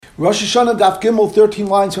Rosh Hashanah Daf Gimel, 13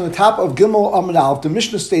 lines from the top of Gimel Amud Aleph. The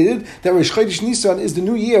Mishnah stated that Rosh Chodesh Nisan is the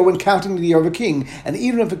new year when counting the year of a king. And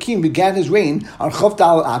even if a king began his reign on Chof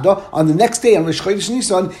Dal Adar, on the next day on Rosh Chodesh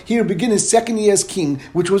Nisan, he would begin his second year as king,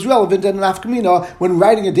 which was relevant in an Afkamina when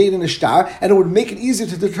writing a date in a star, and it would make it easier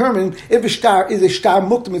to determine if a star is a star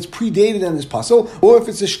muktim, it's predated and is puzzle, or if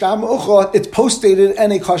it's a star ma'ucha, it's postdated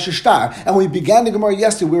and a kosher star. And we began the Gemara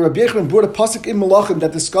yesterday where Rabbi Yechon brought a pasuk in Malachim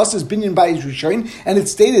that discusses binyan bayis Rishon, and it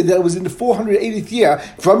stated that it was in the 480th year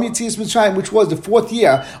from Yetzias Mitzrayim, which was the 4th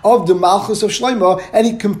year of the Malchus of Shlomo, and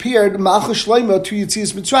he compared Malchus Shlomo to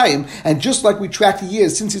Yetzias Mitzrayim. And just like we track the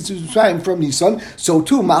years since Yetzias Mitzrayim from Nisan, so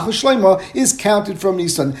too Malchus Shlomo is counted from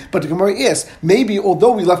Nisan. But the Gemara asks, maybe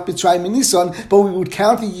although we left Mitzrayim in Nisan, but we would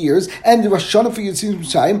count the years, and the Rosh Hashanah for Yetzias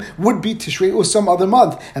Mitzrayim would be Tishrei or some other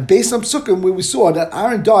month. And based on Psukim, where we saw that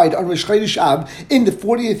Aaron died on Rosh Chodesh Av in the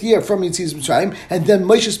 40th year from Yetzias Mitzrayim, and then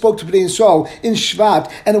Moshe spoke to Bnei Yisrael in Shvat,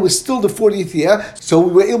 and it was still the 40th year, so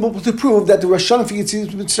we were able to prove that the Rosh Hashanah for Yetzias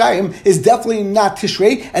Mitzrayim is definitely not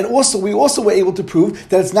Tishrei, and we also were able to prove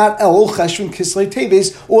that it's not Elul, Cheshvan, Kislev,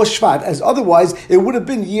 Teves, or Shvat, as otherwise it would have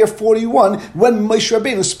been year 41 when Moshe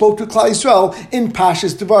Rabbeinu spoke to Klal Yisrael in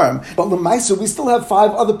Pashas Devarim. But L'maisa, we still have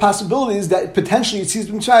 5 other possibilities that potentially Yetzias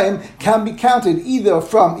Mitzrayim can be counted either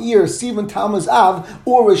from year Sivan Tammuz Av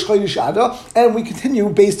or Rosh Chodesh Adar, and we continue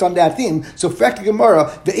based on that theme. So for the Gemara,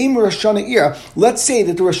 the Aim Rosh Hashanah year, let's say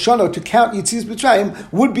that the Rosh Hashanah to count Yetzias Mitzrayim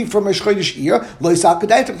would be from Rosh Chodesh year. Lo Yisal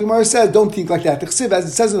Kedai, the Gemara says, don't think like that. The Chsiv, as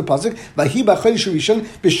it says in the pasuk, Vahi b'Chodesh Rishon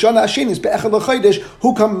b'Shana Hashenis b'Echad l'Chodesh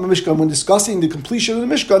Hukam Mishkan. When discussing the completion of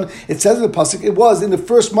the Mishkan, it says in the pasuk, it was in the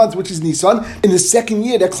first month, which is Nisan, in the second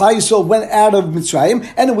year that Klal Yisrael went out of Mitzrayim,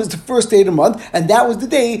 and it was the first day of the month, and that was the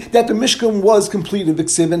day that the Mishkan was completed.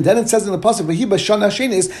 And then it says in the pasuk, Vahi b'Shana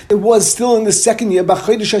Hashenis, it was still in the second year,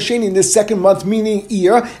 b'Chodesh Hasheni, in the second month, meaning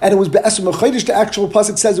year, and it was b'Esrim Chodesh. The actual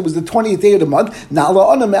pasuk says it was the 20th day of the month.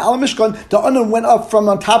 Na'ala Anam me'al Mishkan, the Anam went up from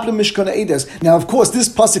on top of the Mishkan Eidos. Now, of course, this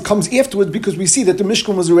pasuk comes afterwards because we see that the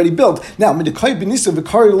Mishkan was already built. Now, by the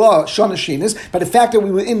fact that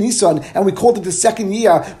we were in Nisan and we called it the second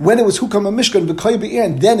year when it was Hukam Mishkan,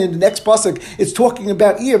 and then in the next pasuk it's talking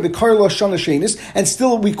about year, and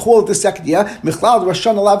still we call it the second year.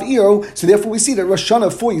 So therefore we see that Rosh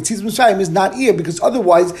Hashanah for Yetzias Mitzrayim is not year, because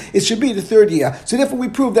otherwise it should be the third year. So therefore we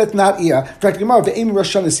prove that's not year. In fact, the Gemara,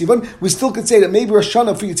 Rosh Hashanah Sivan, we still could say that maybe Rosh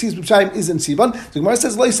Hashanah for Yetzias Mitzrayim isn't Sivan. The Gemara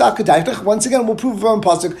says, once again, we'll prove from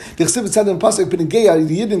pasuk. The Chsiv said in pasuk, the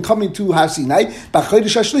Yidden coming to Har Sinai,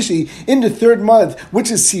 in the third month,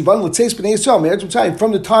 which is Sivan, let's say Bnei Yisrael,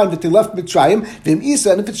 from the time that they left Mitzrayim,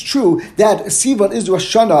 and if it's true that Sivan is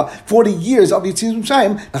Rosh Hashanah for the years of Yetzias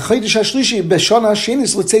Mitzrayim, let's say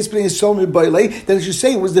Bnei Yisrael, then it should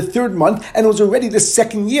say it was the third month, and it was already the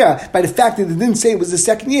second year. By the fact that it didn't say it was the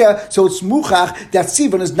second year, so it's muchach that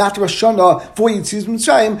Sivan is not Rosh Hashanah for Yetzias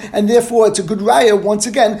Mitzrayim, and therefore it's a good raya once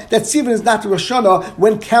again that Sivan is not Rosh Hashanah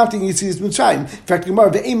when counting Yetzias Mitzrayim. In fact,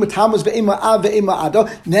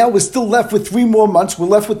 now we're still left with 3 more months. We're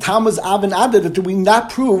left with Tammuz, Av, and Adar. That we not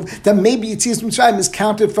prove that maybe Yetzias Mitzrayim is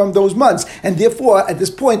counted from those months, and therefore at this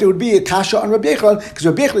point it would be a kasha on Rabbi Yechon, because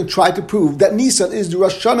Rabbi Yechon tried to prove that Nisan is the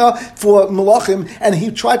Rosh Hashanah for Malachim, and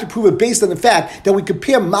he tried to prove it based on the fact that we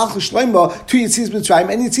compare Malchus Shlomo to Yetzias Mitzrayim,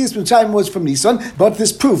 and Yetzias Mitzrayim was from Nisan. But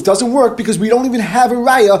this proof doesn't work because we don't even have a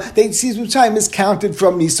raya that Yetzias Mitzrayim is counted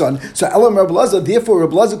from Nisan. So Elam Rabbi Lazar, therefore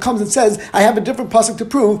Rabbi Lazar comes and says, I have a different pasuk to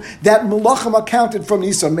prove that Malachim are counted from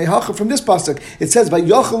Nisan. Mehacha, from this pasuk, it says by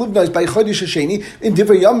Yochel Livnais by Chodesh Hasheni in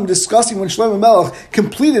Divrei Yom, discussing when Shlomo Melech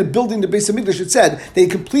completed building the Beis Hamikdash. It said they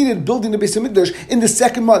completed building the Beis Hamikdash in the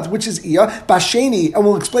second month, which is Iyar Basheni, and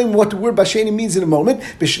we'll explain what the word Basheni means in a moment.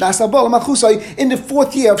 B'Shnas Abal Machusai, in the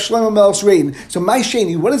 4th year of Shlomo Melech's reign. So my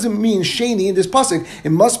Sheni, what does it mean Sheni in this pasuk?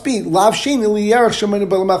 It must be Lav Sheni Liyarach Shemani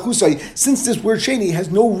Bal Machusai. Since this word Sheni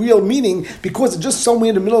has no real meaning because it's just somewhere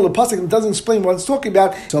in the middle of the pasuk and doesn't explain what it's talking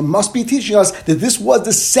about, so it must be teaching us that this was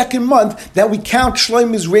the second month that we count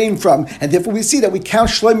Shlomo's reign from, and therefore we see that we count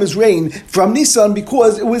Shlomo's reign from Nisan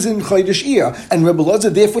because it was in Chodesh Iyar. And Rebbe Lazar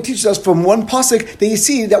therefore teaches us from one pasuk that you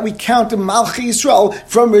see that we count the Malchi Yisrael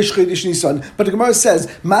from Rosh Chodesh Nisan. But the Gemara says,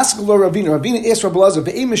 Ravina asked Rebbe Lazar,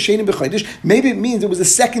 maybe it means it was the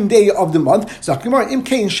second day of the month. So that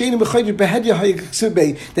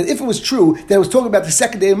if it was true that it was talking about the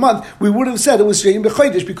second day of the month, we would have said it was Sheni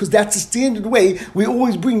B'Chodesh, because that's the standard way we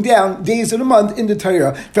always bring down days of the month in the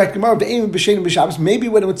Torah. In fact, maybe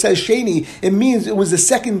when it says Sheni, it means it was the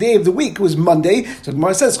second day of the week. It was Monday. So the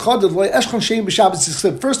Gemara says,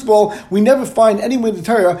 first of all, we never find anywhere in the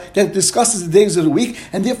Torah that discusses the days of the week,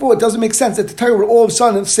 and therefore it doesn't make sense that the Torah would all of a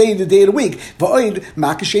sudden say the day of the week.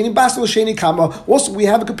 Also, we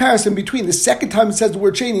have a comparison between the second time it says the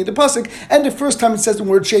word Sheni in the pasuk, and the first time it says the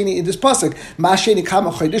word Sheni in this pasuk. Ma Sheni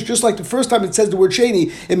Kama Chodesh, just like the first time it says the word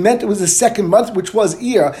Sheni, it meant it was the second month, which was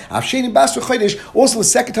Iyar. Av Sheni Basra Chodesh, also the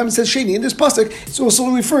second time it says Sheni in this pasuk, it's also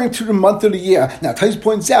referring to the month of the year. Now, Tais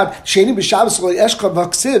points out, Sheni b'Shabbos lo eshcha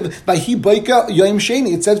v'ksiv v'hi boika yom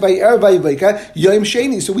Sheni. It says v'yer v'yivika yom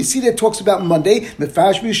Sheni. So we see that it talks about Monday.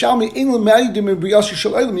 Mefarash b'Yishalmi ein l'maridim in b'yasher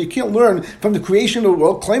shel olam. You can't learn from the creation of the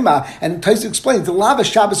world. Klema, and Tais explains the lava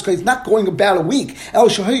Shabbos is not going about a week. El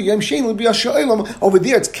shahay yom Sheni b'yasher olam. Over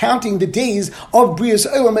there, it's counting the days of Brias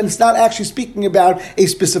Olam, and it's not actually speaking about a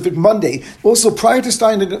specific Monday. Also, prior to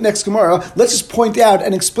starting the next Gemara, let's just point out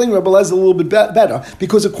and explain Rabbi Elazar a little bit better,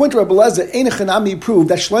 because according to Rabbi Elazar, Ein Chanami proved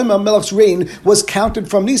that Shlomo Melech's reign was counted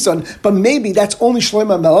from Nisan, but maybe that's only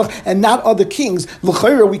Shlomo Melech and not other kings.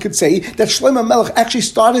 L'chayra, we could say that Shlomo Melech actually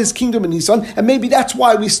started his kingdom in Nisan, and maybe that's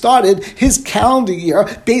why we started his calendar year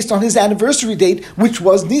based on his anniversary date, which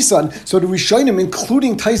was Nisan. So the Rishonim,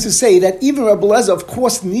 including Taisus, say that even Rabbi Elazar, of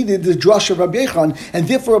course, needed the drush of Rabbi Yechon, and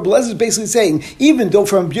therefore Rabbi Elazar is basically saying, even though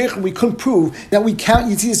from Rabbi Yechon we couldn't prove that we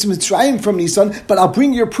count Yetzias Mitzrayim from Nisan, but I'll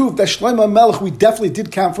bring you a proof that Shlomo Melech we definitely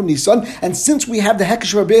did count from Nisan, and since we have the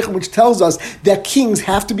Hekesh of Rabbi Yechon, which tells us that kings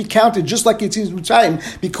have to be counted just like Yetzias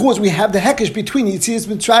Mitzrayim, because we have the Hekesh between Yetzias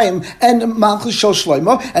Mitzrayim and Malchus Shel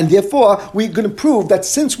Shlomo, and therefore we're going to prove that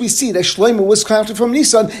since we see that Shlomo was counted from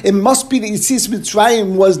Nisan, it must be that Yetzias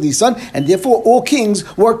Mitzrayim was Nisan, and therefore all kings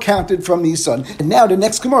were counted from Nisan. And now the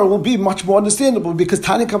next Gemara will be much more understandable, because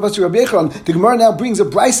Tani Kavas Rabbi Yechon, the Gemara now brings a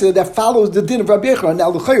brisa that follows the din of Rabbi Yechon. Now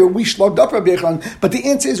l'chayr we slugged up Rabbi Yechon, but the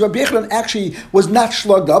answer is Rabbi Yechon actually was not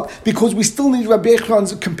slugged up, because we still need Rabbi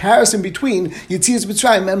Yechon's comparison between Yetzias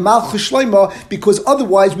Mitzrayim and Malchus Shlomo, because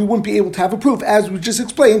otherwise we wouldn't be able to have a proof, as we just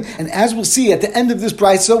explained. And as we'll see at the end of this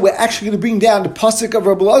brisa, we're actually going to bring down the pasuk of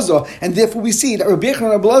Rabbi Elazar, and therefore we see that Rabbi Yechon and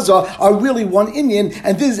Rabbi Elazar are really one Indian,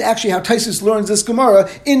 and this is actually how Taisus learns this Gemara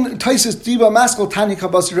in Taisus Diva Maskal Tani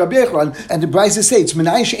Kabas Rabbi Yechon. And the brisa states,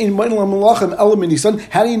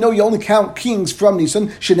 how do you know you only count kings from Nisan?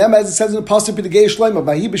 Shenem, as it says in the pasuk B'Negei Shlomo,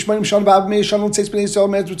 Vahi b'Shmonim Shana B'Av Meir Shana L'Tzeis B'nei Yisrael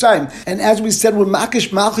Me'ez Mitzrayim. And as we said, with Malchus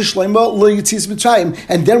Shlomo Lo Yetzias Mitzrayim,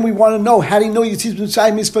 and then we want to know, how do you know Yetzias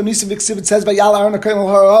Mitzrayim is from Nisan? V'Ksiv, it says Vayal Aaron HaKohen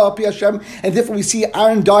Al Pi Hashem, and therefore we see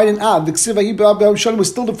Aaron died in Av. V'Ksiv Vahi B'Av Shana was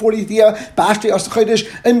still the 40th year, Ba'ashtei Asar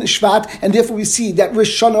Chodesh in Shvat, and therefore we see that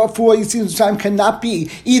Rosh Hashanah for Yetzias Mitzrayim cannot be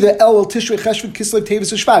either El Tishrei Cheshvan Kislev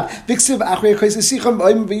Tevis or Shvat. V'Ksiv Achrei Chayis Sicham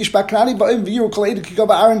V'Im V'Yishbak Knani V'Im V'Yiru Kol Eid Kikov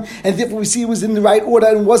Aaron, and therefore we see it was in the right order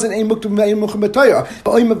and wasn't a Muktam V'Im Mucham B'Toyah.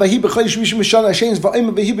 V'Im V'Hi B'Chodesh Mishum Mishana Hashem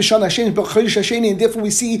V'Im V'Hi B'Shana Hashem B'Chodesh Hashem, and therefore we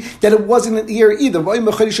see that it wasn't an year either. V'Im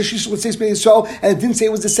B'Chodesh Hashish L'Tzeis B'nei Yisrael, and it didn't say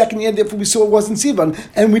it was the second year, therefore we saw it wasn't Sivan,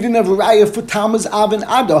 and we didn't have Raya for Tammuz, Av, and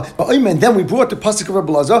Adar. And then we brought the pasuk of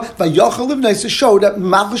Rabbi Elazar V'Yachal Livnais to show that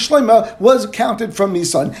Malchus Shlomo was counted from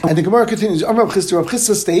Nisan. And the Gemara continues. Rav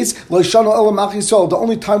Chisda states, Lo Shana Ela Malchus Yisrael. The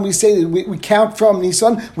only time we say that we count from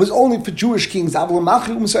Nisan was only for Jewish kings. But for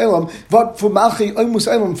Malchi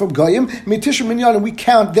Musaylam from Goyim, Metisha Minyan, we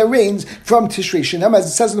count their reigns from Tishrei. Shenam, as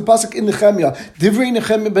it says in the pasuk in Nehemiah, Divrei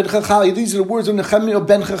Nehemiah ben Chachalia. These are the words of Nehemiah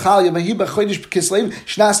ben Chachalia. Vahi b'Chodesh Kislev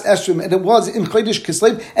Shnas Esrim, and it was in Chodesh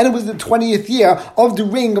Kislev, and it was the 20th year of the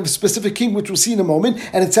reign of a specific king, which we'll see in a moment.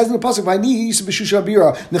 And it says in the pasuk, Vayni Yisuf b'Shushan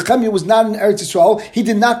Bira. Nehemiah was not in Eretz Yisrael. He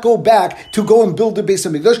did not go back to go and build the Beis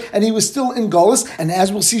Hamikdash, and he was still in Galus. And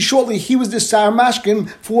as we'll see shortly, he was the Sar Mashkin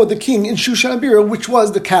for the king in Shushan Abira, which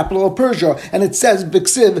was the capital of Persia. And it says,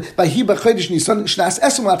 B'Ksiv, Vahi b'Chodesh Nisan, Shnas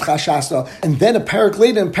Esrim Atchashasta. And then a parak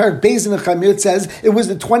later, in parak Beis in Nehemiah, it says, it was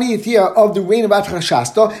the 20th year of the reign of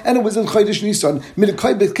Atchashasta, and it was in Chodesh Nisan.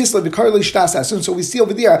 Midakoi B'Kislev, V'Karli Shnas Esrim. So we see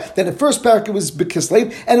over there that the first parak it was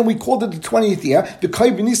B'Kislev, and we called it the 20th year,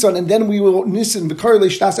 V'Koi B'Nisan, and then we were Nisan, V'Karli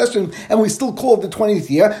Shnas Esrim, and we still called the 20th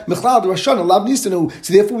year, Mechlal Rosh Hashanah, Lav Nisanu.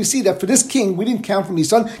 So therefore we see that for this king, we didn't count from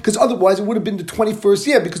Nisan, because otherwise it would have been the 21st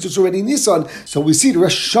year, because it's already Nisan. So we see the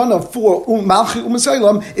Rosh Hashanah for Malchi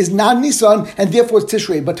U'Masaylam is not Nisan, and therefore it's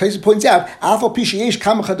Tishrei. But Taisa points out, Afal Pishayesh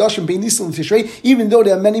Kama Chadashim Bein Nisan and Tishrei, even though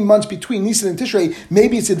there are many months between Nisan and Tishrei,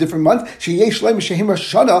 maybe it's a different month. Sheyesh Leim Shehim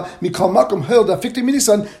Rosh Hashanah Mikal Makom Hil Da Fiktim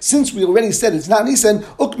Nisan. Since we already said it's not Nisan,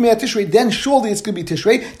 Ukmei Tishrei, then surely it's going to be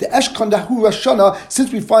Tishrei. The Eshkon Dahu Rosh Hashanah,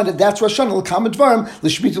 since we find that that's Rosh Hashanah, L'Kam Dvarim,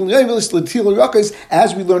 L'Shmitul Yovelis, L'Til Rakos,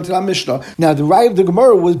 as we learned in our Mishnah. Now the Raya of the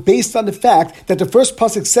Gemara was based on the fact that the first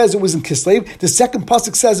pasuk says it was in Kislev, the second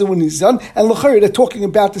pasuk says it was in Nisan, and l'chayr they're talking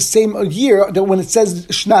about the same year that when it says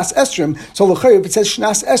Shnas Esrim. So l'chayr, if it says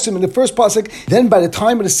Shnas Esrim in the first pasuk, then by the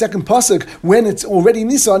time of the second pasuk, when it's already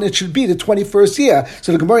Nisan, it should be the 21st year.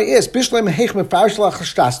 So the Gemara is Bishleim Heich Mefarish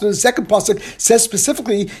Lachashtas. The second pasuk says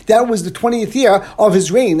specifically that was the 20th year of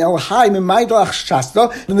his reign. El Hai Memayd Lachashtas.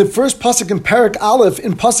 In the first pasuk in Parak Aleph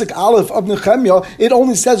in pasuk Pasuk Aleph of Nehemiah, it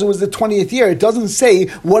only says it was the 20th year. It doesn't say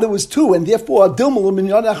what it was to, and therefore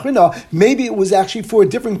maybe it was actually for a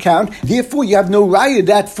different count. Therefore, you have no raya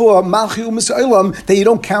that for Malchi U'Mis Olam that you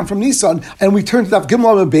don't count from Nisan. And we turn to that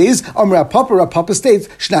Gimel Beis. Papa states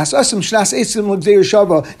Shnas Esim L'Gzeir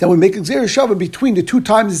Shava, that we make Gzeir Shava between the two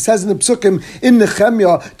times it says in the Psukim in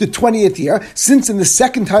Nehemiah the 20th year. Since in the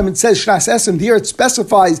second time it says Shnas Esim, the year it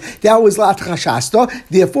specifies that was Lat Chashasta.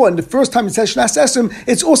 Therefore, in the first time it says Shnas Esim,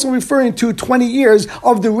 it's also referring to 20 years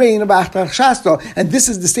of the reign of Achashasta. And this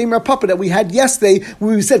is the same Rav Papa that we had yesterday,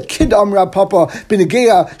 where we said Kidam Rav Papa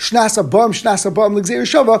B'Negeya Shnas Abam L'Gzeir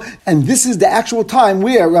Shava. And this is the actual time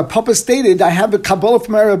where Rav Papa stated, I have a Kabbalah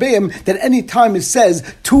from Arabeim, that any time it says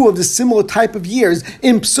two of the similar type of years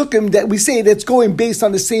in Psukim, that we say that's going based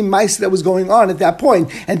on the same Maisa that was going on at that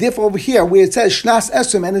point. And therefore over here, where it says Shnas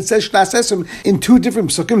Esim, and it says Shnas Esim in two different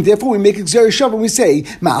Psukim, therefore we make Gzeir Shava and we say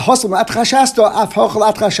Ma'ahosam At Chashasta Af Hochel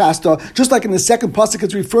At Chashasta. Just like in the second pasuk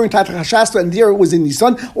it's referring to At Chashasta, and there it was in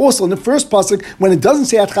Nisan. Also in the first pasuk, when it doesn't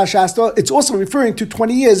say At Chashasta, it's also referring to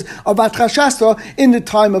 20 years of At Chashasta in the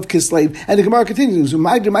time of Kislev. And the Gemara continues,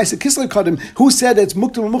 who said it's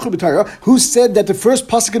Muktam Mukhabitara, who said that the first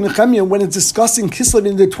pasuk in Nehemiah, when it's discussing Kislev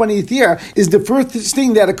in the 20th year, is the first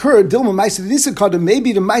thing that occurred. Dilma Maisa Nisan Kadam,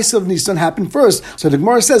 maybe the Maisa of Nisan happened first. So the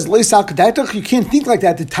Gemara says, you can't think like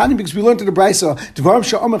that. The Tani, because we learned in the Brisa,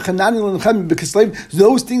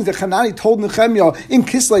 those things that Hanani told Nehemiah in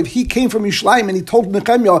Kislev, he came from Yerushalayim and he told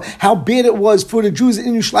Nehemiah how bad it was for the Jews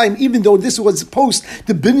in Yerushalayim, even though this was post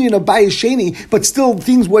the binyan of Bayis Sheni, but still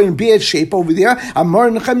things were in bad shape over there.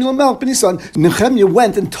 Nehemiah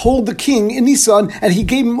went and told the king in Nisan, and he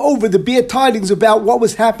gave him over the bad tidings about what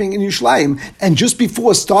was happening in Yerushalayim. And just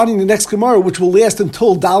before starting the next Gemara, which will last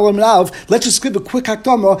until Dalam Rav, let's just give a quick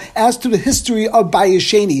hakdama as to the history of Bayis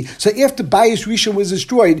Sheni. So after Bayis Rishon was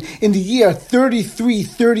destroyed in the year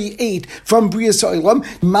 3338 from Brias Olam,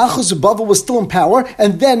 Malchus Bavel was still in power,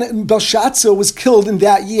 and then Belshazzar was killed in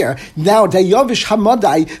that year. Now Dayavish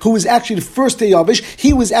Hamadai, who was actually the first Dayavish,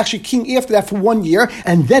 he was actually king after that for 1 year,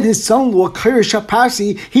 and then his son-in-law Kirish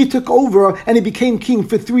HaParsi, he took over and he became king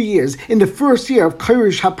for 3 years. In the first year of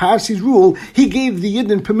Kirish HaParsi's rule, he gave the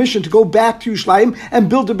Yidden permission to go back to Yerushalayim and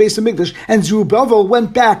build the Beis HaMikdash, and Zerubbabel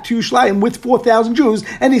went back to Yerushalayim with 4,000 Jews,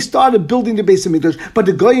 and he started building the Beis HaMikdash. But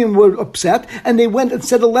the Goyim were upset, and they went and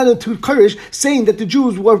sent a letter to Kirish saying that the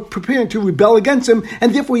Jews were preparing to rebel against him,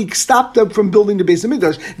 and therefore he stopped them from building the Beis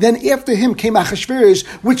HaMikdash. Then after him came Achashverosh,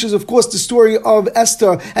 which is of course the story of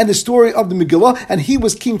Esther and the story of the Megillah, and he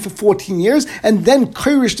was king for 14 years. And then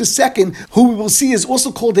Kirish II, who we will see is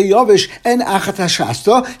also called Dayavish and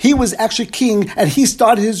Achatashasta, he was actually king, and he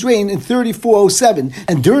started his reign in 3407.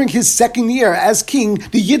 And during his second year as king,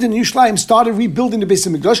 the Yidden in Yerushalayim started rebuilding the Beis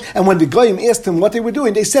HaMikdash, and when the Goyim asked him what they were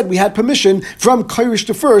doing, they said, we had permission from Kirish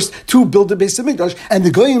I to build the Beis HaMikdash. And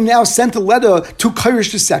the Goyim now sent a letter to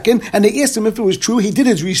Kirish II, and they asked him if it was true. He did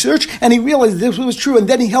his research, and he realized this was true, and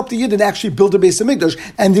then he helped the Yidden actually build the Beis HaMikdash.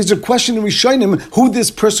 And there's a question in Rishonim who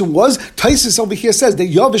this person was. Taisus over here says that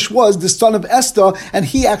Yavish was the son of Esther, and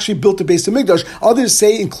he actually built the Beis HaMikdash. Others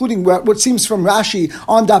say, including what seems from Rashi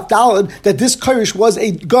on Daf Daled, that this Kirish was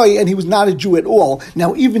a guy and he was not a Jew at all.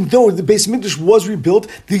 Now, even though the Beis HaMikdash was rebuilt,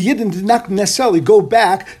 the Yidden did not necessarily go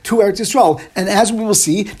back to Eretz Yisrael. And as we will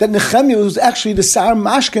see, that Nehemiah was actually the Sar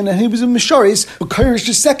Mashkin, and he was a Misharis, Kirish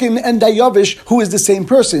II and Dayavish, who is the same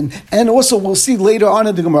person. And also we'll see later on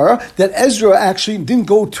in the Gemara that Ezra actually didn't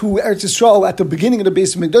go to Eretz Yisrael at the beginning of the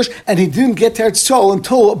Beis HaMikdash, and he didn't get to Eretz Yisrael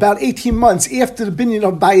until about 18 months after the binyan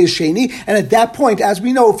of Bayis Sheni. And at that point, as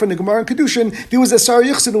we know from the Gemara and Kedushin, there was a Sar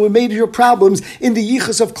Yichsin who had major problems in the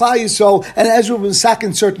Yichus of Klal Yisrael, and Ezra was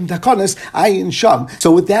sacking certain Takanas, Ayin Sham.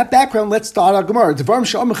 So with that background, let's start our Gemara. The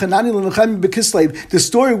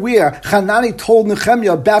story where Hanani told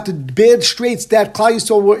Nehemiah about the bad straits that Klal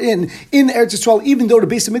Yisrael were in Eretz Yisrael, even though the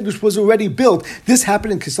Beis HaMikdash was already built. This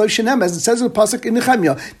happened in Kislev Shenem, as it says in the pasuk in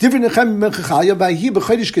Nehemiah.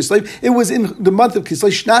 It was in the month of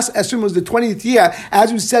Kislev. Shnas Esrim was the 20th year.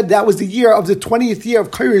 As we said, that was the year of the 20th year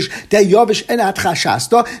of Kirish, Dayavish and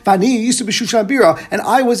Achashasta. Vani used to be Shushan Bira, and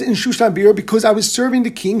I was in Shushan Bira because I was serving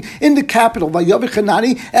the king in the capital. Vayavish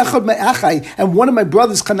Hanani Echad Me'achai, and one of my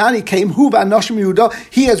brothers Hanani came, who Nashim Yehuda,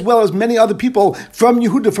 he as well as many other people from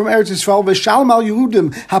Yehuda, from Eretz Yisrael, V'shalom al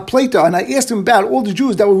Yehudim Hapleta, and I asked him about all the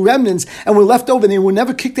Jews that were remnants and were left over, and they were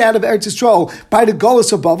never kicked out of Eretz Yisrael by the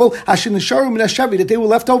Golus of Bavel, Hashem Nesharim and Hashavi, that they were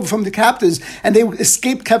left over from the captives and they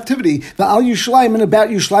escaped captivity. Va'al Yerushalayim, and about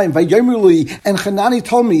Yerushalayim, Vayomruli, and Hanani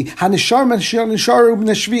told me, Hanesharim and Nesharim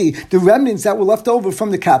Nashvi, the remnants that were left over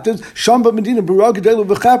from the captives, Shamba Medina, Barag Gedelu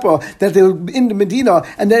V'chapa, that they were in the Medina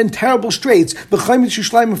and they're in terrible straits, V'chayim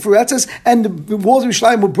Yerushalayim and Furetzes, and and the walls of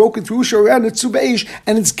Yerushalayim were broken through, and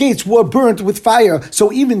its gates were burnt with fire.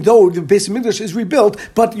 So even though the Beis Hamikdash is rebuilt,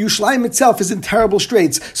 but Yerushalayim itself is in terrible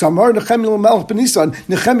straits. So Amar Nehemiah Melech ben Nisan,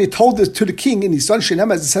 Nehemiah told this to the king in Nisan,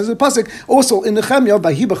 Shenem, as it says in the pasuk, also in Nehemiah,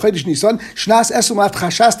 Vahi b'Chodesh Nisan, Shnas Esumat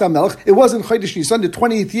Chashasta Melech. It was in Chodesh Nisan, the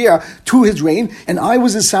 20th year to his reign, and I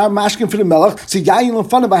was in Sar Mashkin for the Melech. So Yayin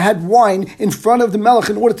Lefanov, I had wine in front of the Melech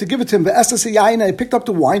in order to give it to him. Ve'esas Yayin, I picked up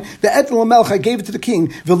the wine. Ve'etel Melech, I gave it to the king.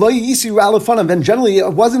 Ve'lo Yisi Ra Lefanov, and generally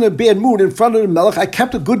it wasn't a bad mood in front of the Melech. I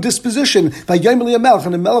kept a good disposition. Va'yom Li Melech,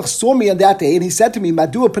 and the Melech saw me on that day, and he said to me,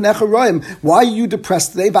 Madua Panecha Roim, why are you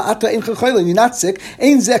depressed today? Va'ata in Chachayla, you're not sick.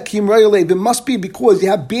 Ein Zekim Royalev, it must be because you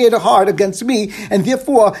have bad heart against me, and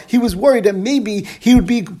therefore he was worried that maybe he would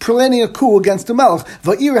be planning a coup against the Melech.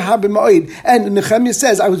 And Nehemiah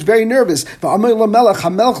says, I was very nervous. And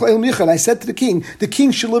I said to the king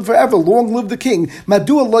should live forever. Long live the king.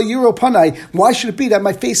 Why should it be that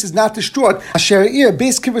my face is not distraught? That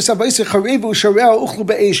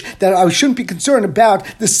I shouldn't be concerned about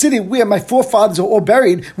the city where my forefathers are all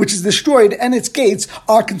buried, which is destroyed, and its gates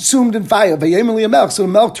are consumed in fire. So the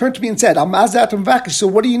Melech turned to me and said, so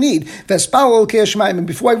what do you need? And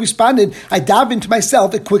before I responded, I dived into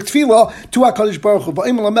myself a quick tefillah to HaKadosh Baruch Hu.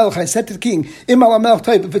 I said to the king,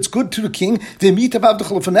 if it's good to the king,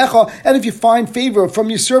 and if you find favor from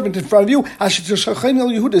your servant in front of you,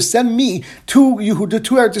 send me to Yehuda,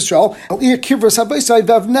 to Eretz Yisrael,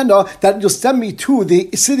 that you'll send me to the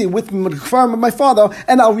city with my father,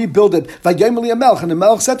 and I'll rebuild it. And the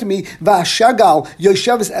Melech said to me,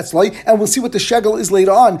 and we'll see what the shegel is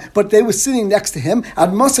later on. But they were sitting next to him.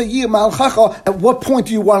 At what point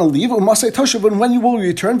do you want to leave? And when you will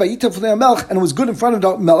return? And it was good in front of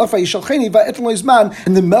the Melech.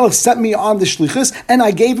 And the Melech sent me on the shlichus, and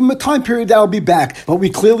I gave him a time period that I'll be back. But we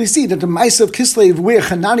clearly see that the Ma'aseh of Kislev, where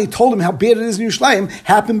Hanani told him how bad it is in Yerushalayim,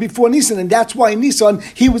 happened before Nisan, and that's why in Nisan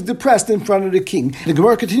he was depressed in front of the king. The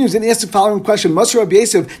Gemara continues and asks the following question: Masar Rabbi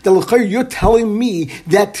Yosef, you're telling me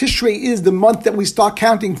that Tishrei is the month that we start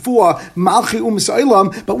counting for Malchi Umas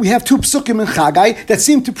Olam, but we have two psukim in Chagai that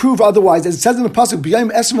seem to prove otherwise. As it says in the pasuk,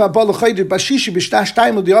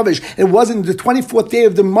 it wasn't the 24th day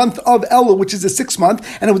of the month of Elul, which is the 6th month,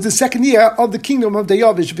 and it was the second year of the kingdom of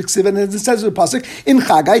Dayavish. And as it says in the pasuk, in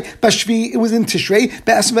Chagai, Bashvi, it was in Tishrei,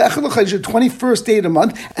 the 21st day of the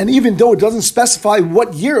month, and even though it doesn't specify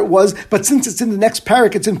what year it was, but since it's in the next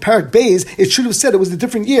parak, it's in Parak Beis, it should have said it was a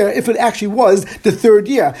different year if it actually was the third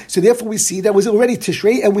year. So therefore we see that was already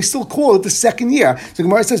Tishrei, and we still call it the second year. So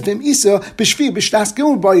Gemara says, if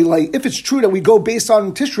it's true that we go based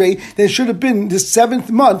on Tishrei, then it should have been the 7th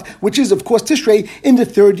month, which is of course Tishrei, in the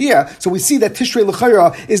third year. So we see that Tishrei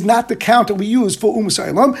L'chayra is not the count that we use for Umas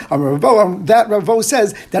Olam. That Ravo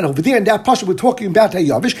says that over there in that pasuk we're talking about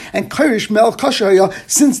Dayavish, and Karish Melech Kasher,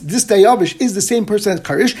 since this Dayavish is the same person as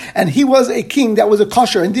Karish, and he was a king that was a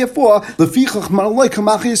Kasher, and therefore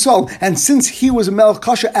and since he was a Melech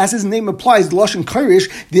Kasher, as his name applies, the Lashon Karish,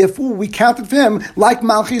 therefore we counted for him like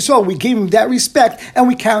Malchi Yisrael. We gave him that respect, and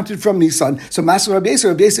we counted from Nisan. So Master Rabbi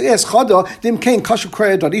Yosef asks,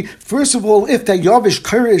 first of all, if Dayavish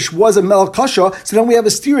Karish was a Melech Kasher, so then we have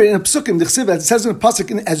a steer in a psukim. The Chsiv, it says in the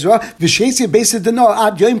pasuk in Ezra,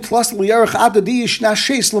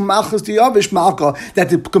 that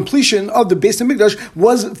the completion of the Beis Hamikdash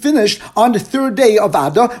was finished on the 3rd day of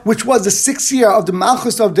Adar, which was the 6th year of the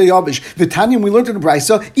Malchus of Dayavish. V'tanyim, we learned in the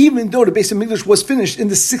Brisa, even though the Beis Hamikdash was finished in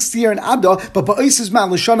the 6th year in Adar, but ba'osis man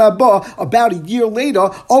l'shana haba, about a year later,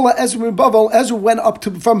 Ola Ezra in Bavel, Ezra went up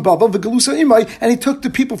from Bavel, v'galusa imai, and he took the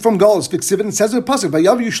people from Galus. V'ksivin, it says in the pasuk,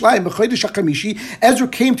 Vayav Yerushalayim b'chodesh hakamishi, Ezra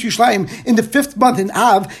came to Yerushalayim in the 5th month in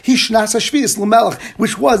Av, he shnas hashvius l'melech,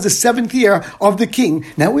 which was the 7th year of the king.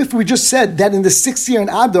 Now, if we just said that in the 6th year in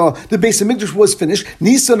Adar, the Beis Hamikdash was finished,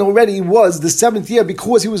 Nisan already was the 7th year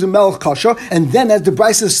because he was a Melech Kasher, and then as the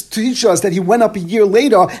Brisa teaches us that he went up a year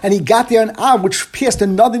later, and he got there in Av, which passed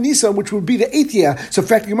another Nisan, which would be the 8th year. So,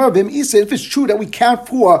 if it's true that we count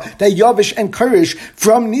for Dayavish and Karish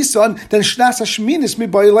from Nisan, then Shnas Hashminis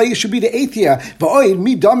Mibayalei should be the 8th year. Va'oid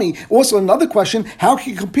mi dami. Also, another question: how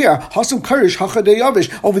can you compare Hasam Karish Hacha Dayavish?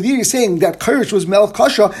 Over there, you're saying that Karish was Melech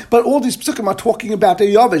Kasher, but all these psukim are talking about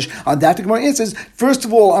Dayavish. On that, the Gemara answers: first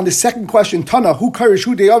of all, on the second question, Tana, who Karish,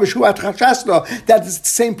 who Dayavish, who Atrachashta, that is the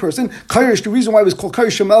same person. Karish, the reason why it was called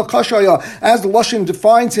Karish Melech Kasher, as the Lashon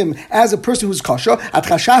defines him as a person who's Kasher.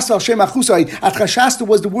 Atrachashta Shem Achusai. Atrachashta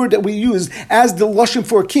was the word that we used as the Lashon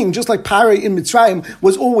for a king, just like Parei in Mitzrayim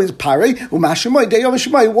was always Parei. Umashemai Dayavish.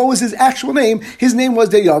 What was his actual name? His name was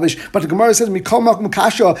Dayavish. But the Gemara says Mikol Malkum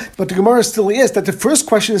Kasha. But the Gemara still is that the first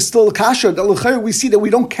question is still Kasha. That we see that we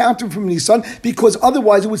don't count him from Nisan because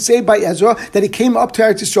otherwise it would say by Ezra that he came up to Eretz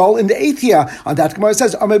Eretz Yisrael in the 8th year. On that Gemara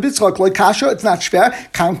says, Amar Bitzchak loy kasha, it's not shver,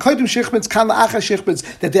 kan kodim shichmitz, kan la'achar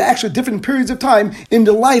shichmitz, that there are actually different periods of time in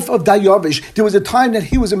the life of Daryavish. There was a time that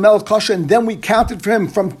he was a Melech Kasha, and then we counted for him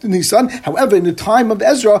from Nisan. However, in the time of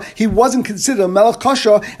Ezra, he wasn't considered a Melech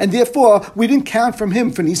Kasha, and therefore we didn't count from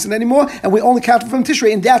him for Nisan anymore, and we only counted from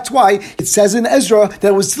Tishrei, and that's why it says in Ezra that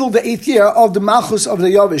it was still the 8th year of the Malchus of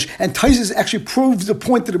Daryavish. And Taisus actually proves the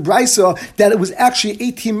point to the Brisa that it was actually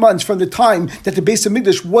 18 months from the time that the Beis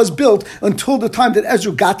Hamikdash was built until the time that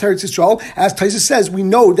Ezra got to Eretz Yisrael. As Taisus says, we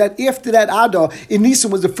know that after that Adar in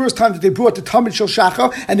Nisan was the first time that they brought the Tamid Shel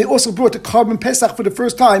Shachar, and they also brought the Karban Pesach for the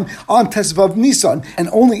first time on Tesvav Nisan. And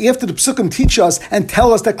only after the Psukim teach us and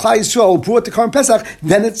tell us that Klal Yisrael brought the Karban Pesach,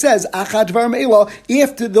 then it says Achad Dvarim Eila.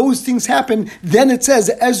 After those things happened, then it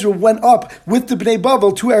says Ezra went up with the Bnei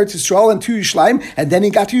Bavel to Eretz Yisrael and to Yerushalayim, and then he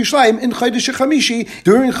got to Yerushalayim in Chodesh Chamishi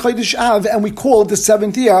during Chodesh Av, and we call it the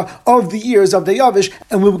 7th year of the years of Daryavish.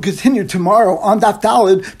 And we will continue tomorrow on Daf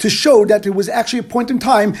Daled to show that there was actually a point in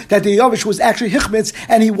time that Daryavish was actually Hichmitz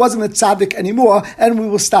and he wasn't a tzaddik anymore, and we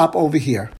will stop over here.